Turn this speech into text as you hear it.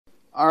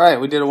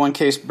Alright, we did a one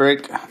case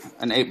break,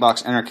 an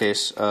 8-box inner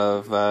case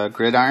of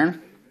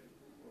Gridiron,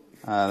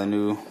 the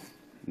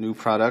new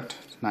product.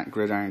 It's not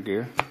Gridiron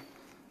gear.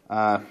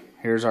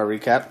 Here's our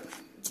recap.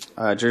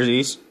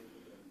 Jerseys,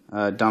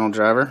 Donald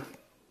Driver,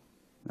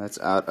 that's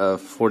out of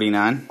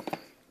 49.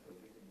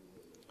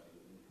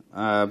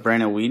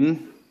 Brandon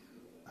Whedon,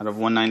 out of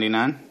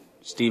 199.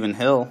 Stephen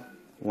Hill,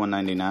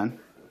 199.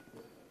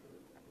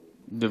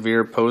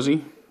 DeVere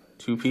Posey,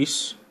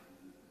 2-piece,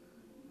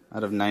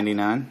 out of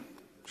 99.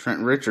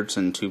 Trent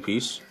Richardson,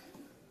 2-piece,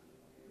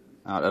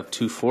 out of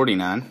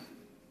 249.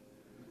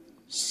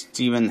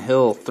 Stephen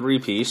Hill,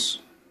 3-piece,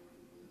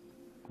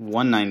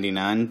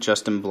 199.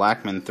 Justin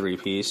Blackman,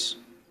 3-piece,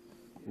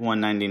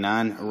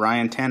 199.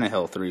 Ryan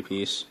Tannehill,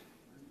 3-piece,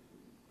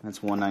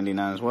 that's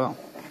 199 as well.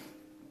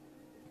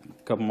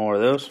 A couple more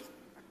of those.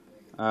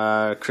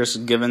 Chris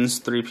Givens,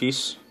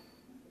 3-piece,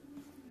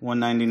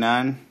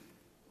 199.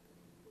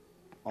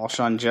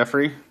 Alshon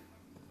Jeffrey,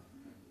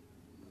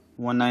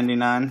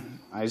 199.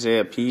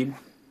 Isaiah Peed,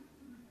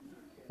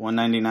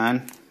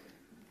 199.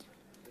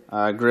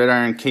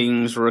 Gridiron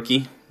Kings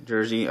rookie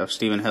jersey of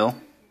Stephen Hill,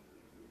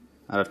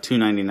 out of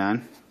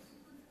 299.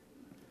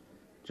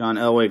 John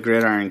Elway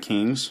Gridiron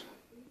Kings,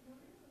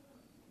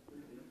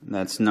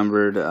 that's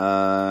numbered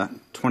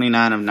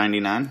 29 of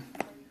 99.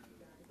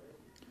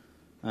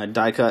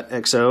 Die cut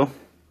XO.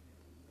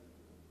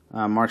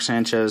 Mark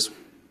Sanchez,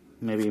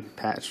 maybe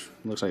patch,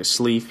 looks like a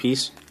sleeve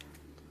piece.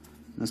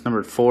 That's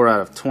numbered 4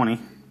 out of 20.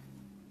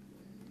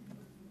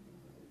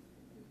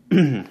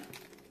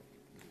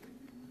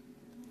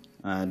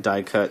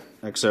 Die cut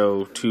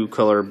XO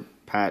 2-color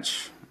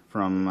patch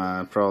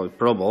from probably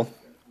Pro Bowl.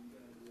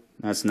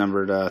 That's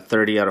numbered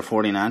 30 out of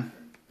 49.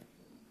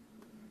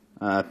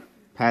 Patch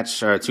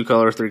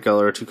 2-color,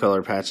 3-color,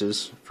 2-color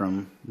patches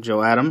from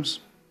Joe Adams,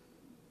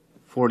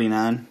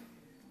 49.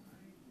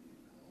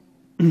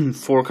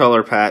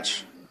 4-color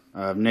patch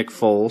of Nick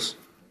Foles,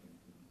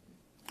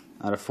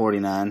 out of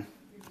 49,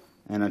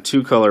 and a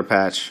 2-color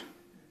patch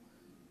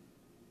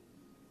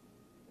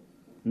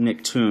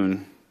Nick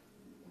Toon,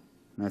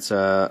 that's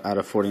out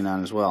of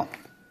 49 as well.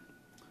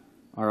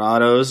 Our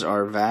autos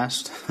are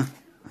vast.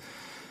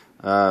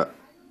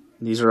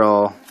 These are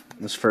all,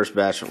 this first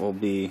batch will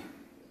be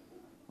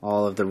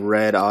all of the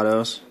red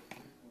autos.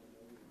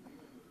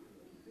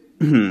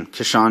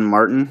 Keshawn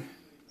Martin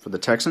for the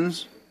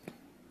Texans.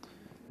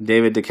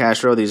 David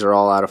DeCastro, these are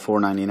all out of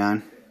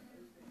 499.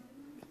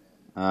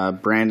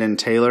 Brandon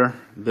Taylor,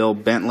 Bill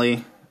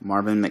Bentley,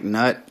 Marvin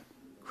McNutt,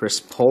 Chris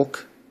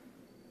Polk,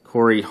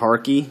 Corey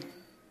Harkey,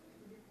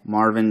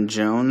 Marvin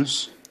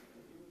Jones,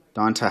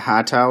 Donta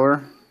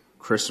Hightower,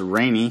 Chris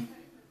Rainey,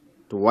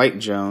 Dwight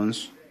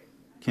Jones,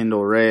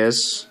 Kendall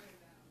Reyes,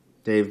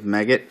 Dave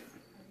Meggett,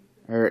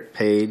 Eric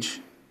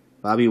Page,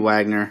 Bobby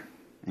Wagner,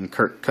 and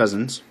Kirk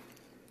Cousins.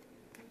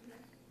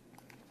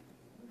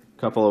 A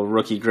couple of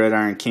rookie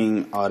Gridiron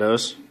King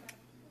autos.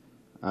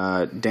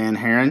 Dan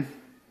Herron,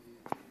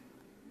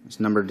 it's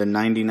numbered to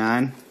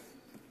 99.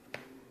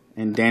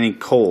 And Danny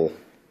Cole,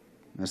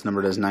 that's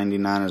numbered as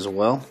 99 as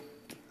well.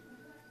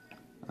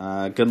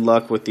 Good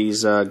luck with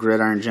these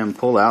Gridiron Gem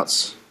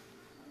pullouts.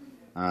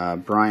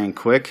 Brian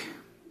Quick,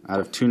 out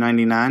of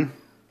 299.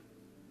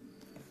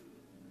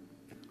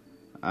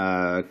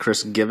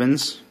 Chris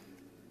Givens,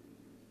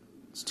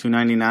 it's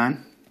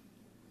 299.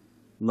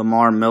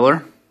 Lamar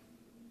Miller,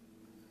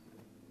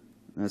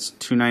 that's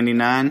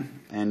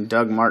 299. And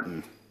Doug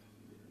Martin,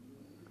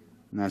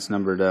 and that's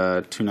numbered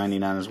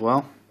 299 as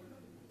well.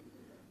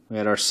 We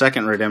had our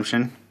second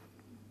redemption.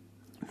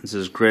 This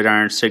is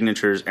Gridiron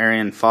Signatures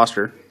Arian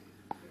Foster.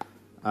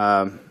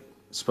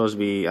 Supposed to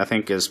be, I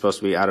think, is supposed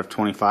to be out of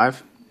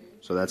 25.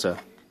 So that's a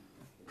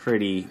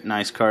pretty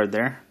nice card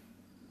there.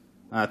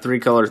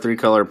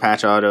 3-color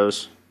patch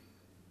autos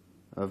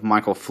of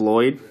Michael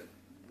Floyd,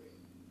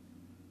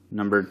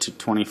 numbered to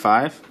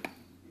 25.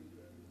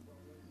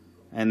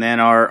 And then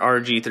our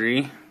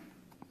RG3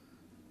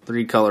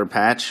 3-color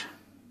patch,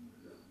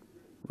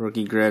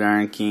 rookie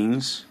Gridiron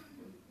Kings.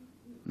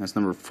 That's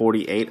number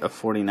 48 of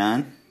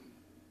 49.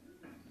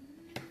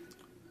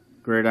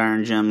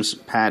 Gridiron Gems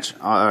patch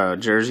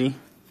jersey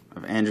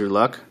of Andrew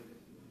Luck.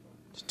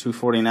 It's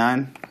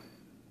 249.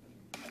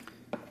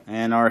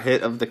 And our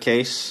hit of the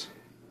case,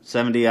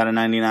 70 out of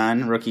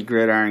 99, rookie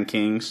Gridiron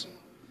Kings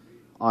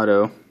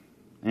auto,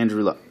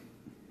 Andrew Luck.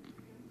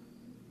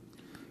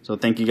 So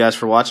thank you guys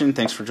for watching.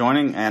 Thanks for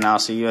joining, and I'll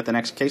see you at the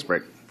next case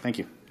break. Thank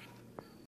you.